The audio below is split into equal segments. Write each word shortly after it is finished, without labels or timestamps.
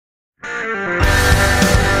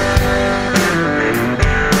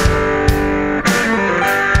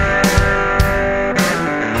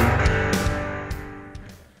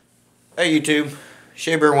Hey YouTube,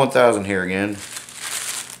 Shabear 1000 here again.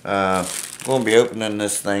 Going to be opening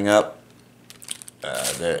this thing up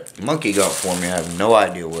that Monkey got for me. I have no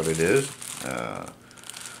idea what it is.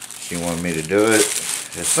 She wanted me to do it.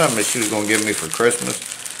 It's something that she was going to give me for Christmas,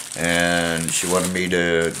 and she wanted me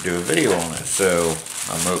to do a video on it. So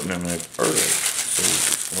I'm opening it early. So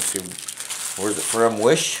let's see, where's it from?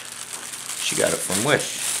 Wish. She got it from Wish.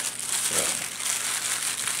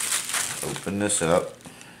 So open this up.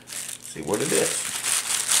 See what it is.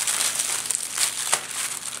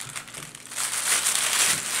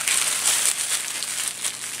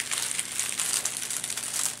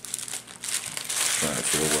 Trying to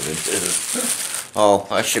feel what it is. Oh,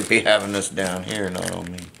 I should be having this down here, not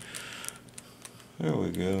on me. There we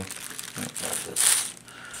go. Let's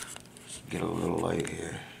get a little light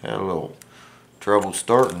here. Had a little trouble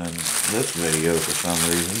starting in this video for some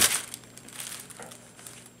reason.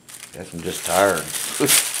 Guess I'm just tired.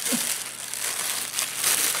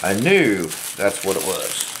 I knew that's what it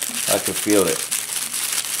was. I could feel it.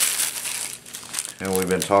 And we've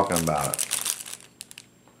been talking about it.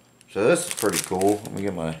 So this is pretty cool. Let me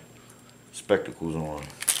get my spectacles on.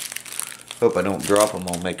 Hope I don't drop them.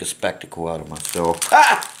 I'll make a spectacle out of myself.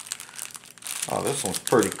 Ah! Oh, this one's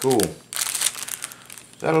pretty cool.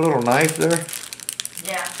 Is that a little knife there?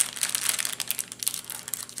 Yeah.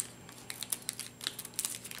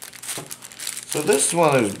 So this is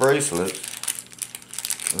one of those bracelets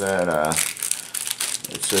that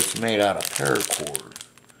it's made out of paracord.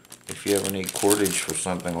 If you ever need cordage for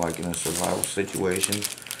something like in a survival situation.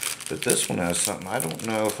 But this one has something I don't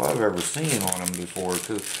know if I've ever seen on them before.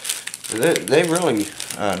 Cause they really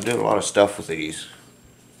do a lot of stuff with these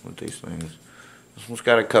things. This one's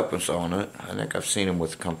got a compass on it. I think I've seen them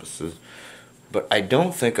with compasses. But I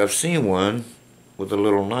don't think I've seen one with a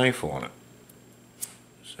little knife on it.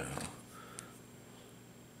 So.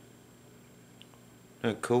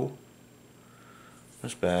 Isn't that cool?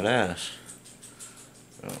 That's badass.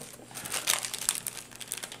 Oh.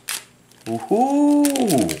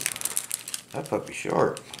 Woohoo! That puppy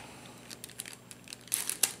sharp.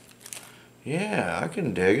 Yeah, I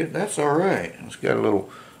can dig it. That's alright. It's got a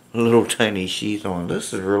little tiny sheath on.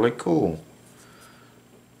 This is really cool.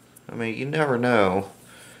 I mean, you never know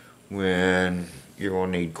when you're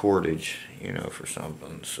going to need cordage, you know, for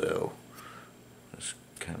something. So, this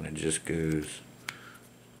kind of just goes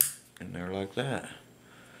in there like that.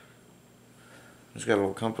 It's got a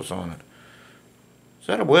little compass on it. Is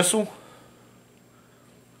that a whistle?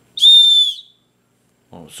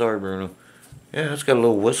 Oh, sorry, Bruno. Yeah, it's got a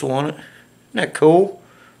little whistle on it. Isn't that cool?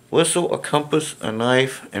 Whistle, a compass, a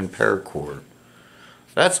knife, and paracord.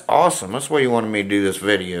 That's awesome. That's why you wanted me to do this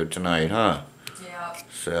video tonight, huh? Yeah.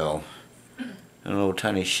 So, and a little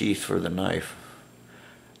tiny sheath for the knife.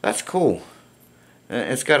 That's cool.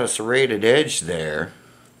 It's got a serrated edge there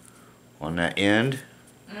on that end.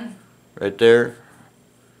 Right there.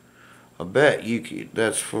 I bet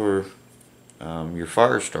that's for your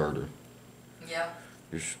fire starter. Yeah.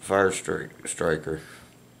 Your fire striker.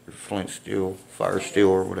 Your flint steel, fire steel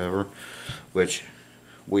or whatever. Which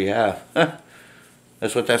we have.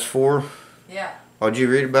 That's what that's for? Yeah. Oh, did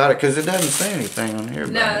you read about it? Because it doesn't say anything on here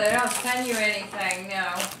about No, it. they don't send you anything,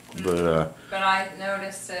 no. But I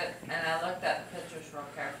noticed it and I looked at the pictures real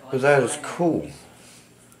carefully. But that is cool.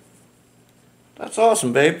 That's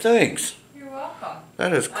awesome, babe. Thanks. You're welcome.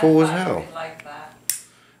 That is cool as I hell. really like that.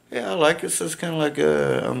 Yeah, I like it. So it's kind of like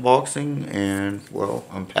a unboxing and, well,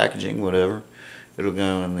 unpackaging, whatever. It'll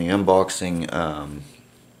go in the unboxing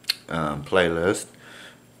playlist.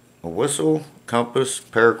 A whistle, compass,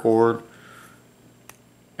 paracord,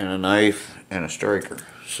 and a knife and a striker.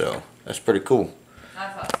 So that's pretty cool. I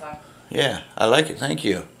thought so. Yeah, I like it. Thank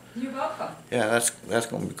you. You're welcome. Yeah, that's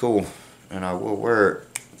gonna be cool, and I will wear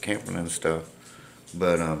it camping and stuff.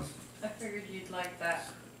 But I figured you'd like that.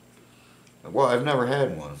 well, I've never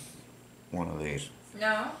had one of these.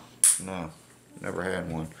 No? No, never had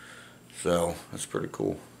one. So that's pretty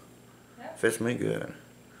cool. Yep. Fits me good.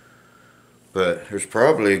 But there's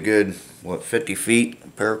probably a good, what, 50 feet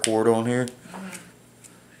of paracord on here.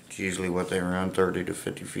 It's usually what they around 30 to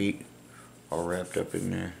 50 feet, all wrapped up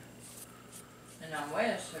in there. And I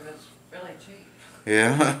wish it was really cheap.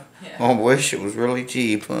 Yeah, Yeah. I wish it was really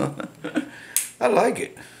cheap, huh? I like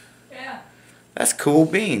it. Yeah. That's cool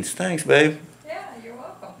beans. Thanks, babe. Yeah, you're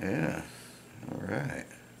welcome. Yeah, alright.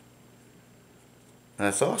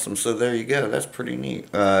 That's awesome. So there you go. That's pretty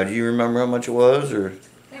neat. Do you remember how much it was, or? I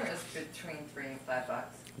think it was between $3 and $5.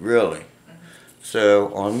 Really?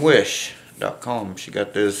 So on Wish.com, she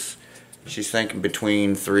got this. She's thinking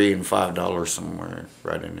between $3 and $5 somewhere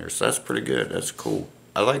right in there. So that's pretty good. That's cool.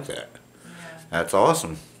 I like that. Yeah. That's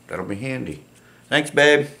awesome. That'll be handy. Thanks,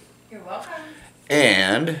 babe. You're welcome.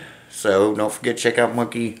 And so don't forget to check out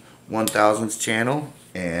Monkey 1000's channel.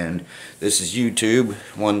 And this is YouTube.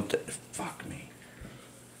 Fuck me.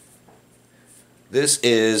 This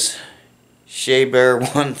is Shea Bear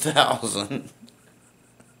 1000.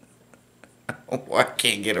 Oh, I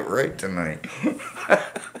can't get it right tonight. I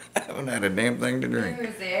haven't had a damn thing to drink. It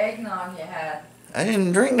was the eggnog you had. I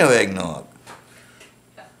didn't drink no eggnog.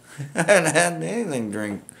 I hadn't had anything to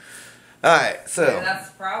drink. Alright, so. Yeah, that's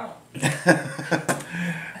the problem.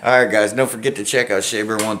 Alright, guys, don't forget to check out Shea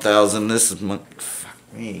Bear 1000. This is my. Fuck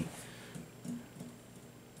me.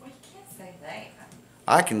 Well, you can't say that.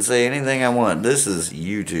 I can say anything I want. This is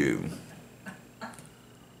YouTube.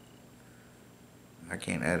 I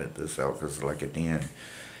can't edit this out because it's like at the end.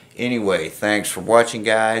 Anyway, thanks for watching,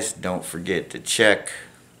 guys. Don't forget to check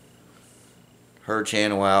her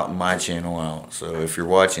channel out and my channel out. So if you're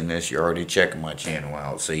watching this, you're already checking my channel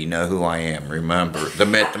out, so you know who I am. Remember, the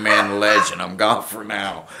myth, the man, the legend. I'm gone for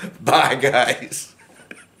now. Bye, guys.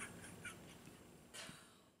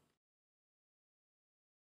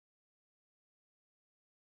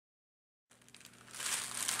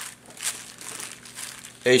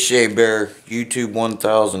 Hey, Shea Bear, YouTube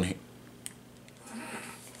 1000. Yeah,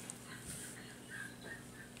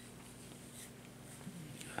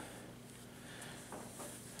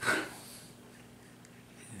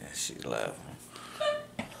 she's laughing.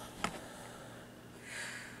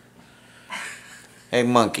 Hey,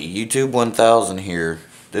 Monkey, YouTube 1000 here.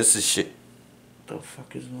 This is shit. What the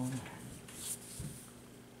fuck is going on?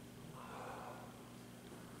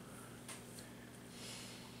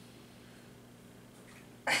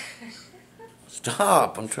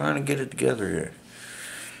 Stop! I'm trying to get it together here.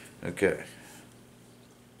 Okay.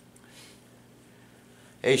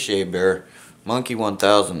 Hey, Shea Bear. Monkey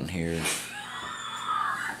 1000 here.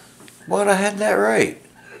 What? I had that right.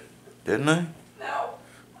 Didn't I? No.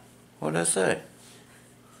 What did I say?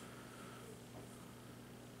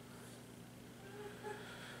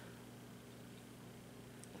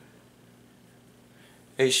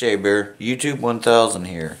 Hey, Shea Bear. YouTube 1000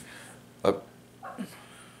 here.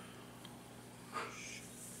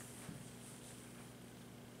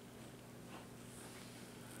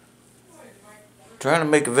 Trying to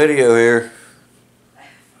make a video here.